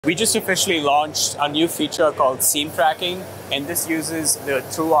We just officially launched a new feature called seam tracking, and this uses the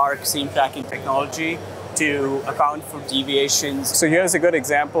through-arc seam tracking technology to account for deviations. So here's a good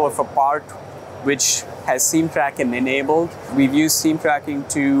example of a part which has seam tracking enabled. We've used seam tracking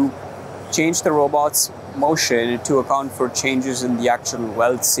to change the robot's motion to account for changes in the actual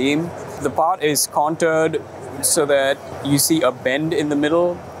weld seam. The part is contoured so that you see a bend in the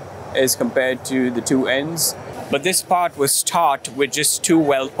middle as compared to the two ends. But this part was taught with just two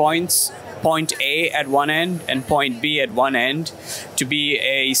weld points, point A at one end and point B at one end, to be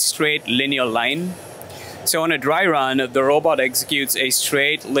a straight linear line. So on a dry run, the robot executes a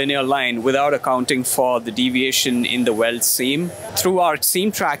straight linear line without accounting for the deviation in the weld seam. Through our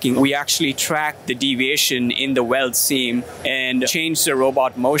seam tracking, we actually track the deviation in the weld seam and change the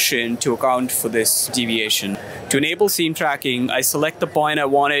robot motion to account for this deviation. To enable seam tracking, I select the point I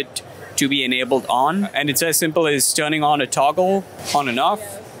want it to be enabled on, and it's as simple as turning on a toggle on and off,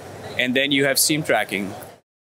 and then you have seam tracking.